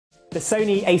The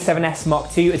Sony A7S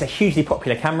Mark II is a hugely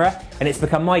popular camera, and it's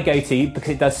become my go-to because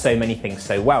it does so many things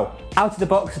so well. Out of the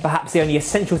box, perhaps the only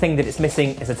essential thing that it's missing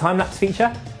is a time-lapse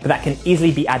feature, but that can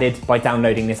easily be added by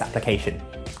downloading this application.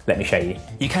 Let me show you.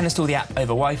 You can install the app over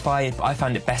Wi-Fi, but I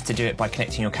found it best to do it by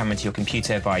connecting your camera to your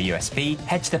computer via USB.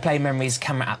 Head to the Play Memories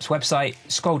Camera Apps website,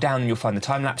 scroll down and you'll find the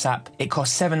time-lapse app. It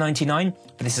costs $7.99,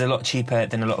 but this is a lot cheaper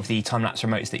than a lot of the time-lapse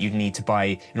remotes that you'd need to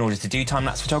buy in order to do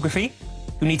time-lapse photography.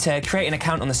 You'll need to create an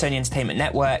account on the Sony Entertainment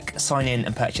Network, sign in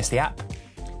and purchase the app.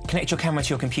 Connect your camera to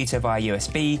your computer via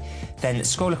USB, then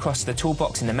scroll across the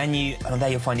toolbox in the menu, and on there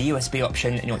you'll find a USB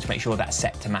option, and you want to make sure that's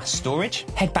set to mass storage.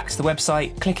 Head back to the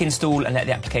website, click install and let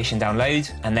the application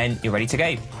download, and then you're ready to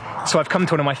go. So I've come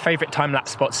to one of my favourite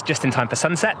time-lapse spots just in time for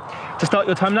sunset. To start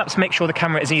your time-lapse, make sure the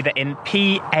camera is either in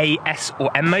P, A, S or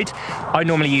M mode. I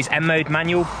normally use M mode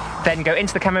manual. Then go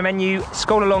into the camera menu,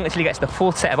 scroll along until you get to the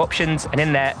fourth set of options, and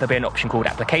in there, there'll be an option called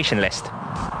Application List.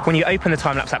 When you open the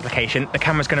time-lapse application, the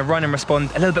camera's going to run and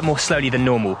respond a little bit more slowly than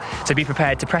normal, so be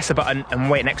prepared to press the button and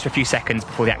wait an extra few seconds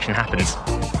before the action happens.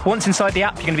 Once inside the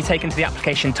app, you're going to be taken to the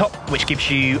application top, which gives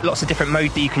you lots of different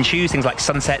modes that you can choose, things like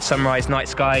sunset, sunrise, night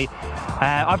sky.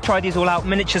 I've tried these all out.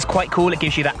 Miniature's quite cool. It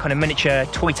gives you that kind of miniature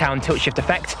Toy Town tilt shift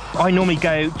effect. I normally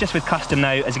go just with custom though,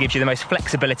 as it gives you the most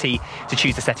flexibility to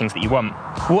choose the settings that you want.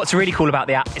 What's really cool about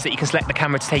the app is that you can select the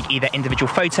camera to take either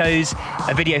individual photos,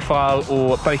 a video file,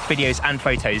 or both videos and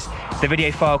photos. The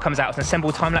video file comes out as an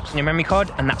assembled time-lapse on your memory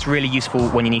card, and that's really useful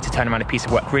when you need to turn around a piece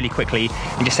of work really quickly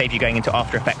and just save you going into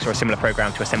After Effects or a similar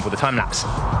program to assemble the time-lapse.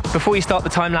 Before you start the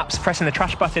time-lapse, pressing the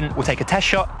trash button will take a test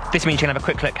shot. This means you can have a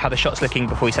quick look how the shot's looking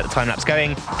before you set the time-lapse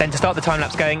going. Then to start the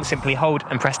time-lapse going, simply hold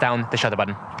and press down the shutter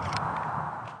button.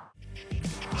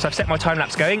 So I've set my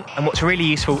time-lapse going, and what's really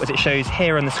useful is it shows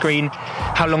here on the screen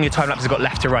how long your time-lapse has got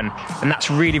left to run. And that's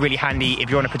really, really handy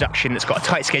if you're on a production that's got a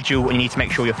tight schedule and you need to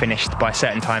make sure you're finished by a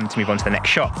certain time to move on to the next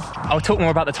shot. I'll talk more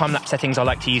about the time-lapse settings I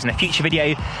like to use in a future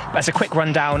video, but as a quick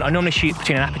rundown, I normally shoot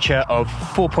between an aperture of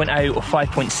 4.0 or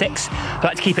 5.6. I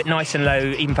like to keep it nice and low,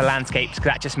 even for landscapes,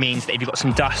 because that just means that if you've got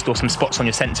some dust or some spots on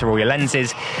your sensor or your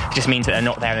lenses, it just means that they're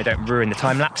not there and they don't ruin the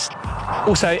time-lapse.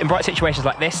 Also, in bright situations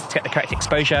like this, to get the correct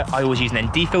exposure, I always use an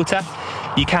ND filter.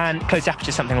 You can close the aperture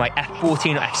to something like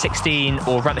f14 or f16,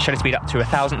 or ramp the shutter speed up to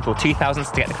 1000 or 2000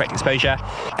 to get the correct exposure.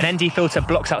 An ND filter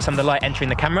blocks out some of the light entering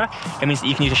the camera. It means that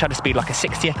you can use a shutter speed like a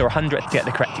 60th or 100th to get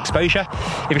the correct exposure.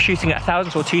 If you're shooting at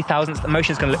 1000s or 2000s, the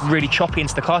motion is going to look really choppy and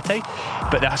staccato,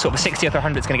 but the sort of 60th or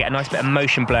 100th is going to get a nice bit of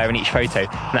motion blur in each photo, and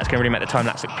that's going to really make the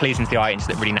time-lapse look pleasing to the eye and just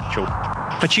look really natural.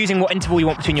 For choosing what interval you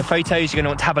want between your photos, you're going to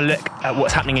want to have a look at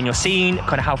what's happening in your scene,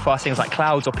 kind of how fast things like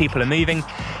clouds or people are moving.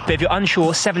 But if you're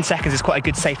unsure, 7 seconds is quite a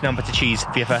good safe number to choose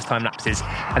for your first time lapses,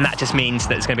 and that just means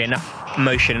that there's going to be enough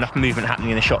motion, enough movement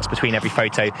happening in the shots between every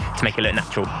photo to make it look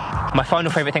natural. My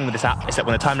final favourite thing with this app is that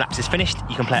when the time lapse is finished,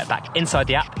 you can play it back inside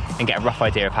the app and get a rough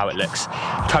idea of how it looks.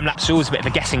 Time lapse is always a bit of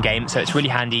a guessing game, so it's really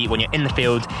handy when you're in the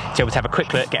field to be able to have a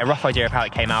quick look, get a rough idea of how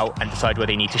it came out, and decide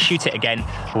whether you need to shoot it again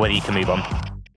or whether you can move on.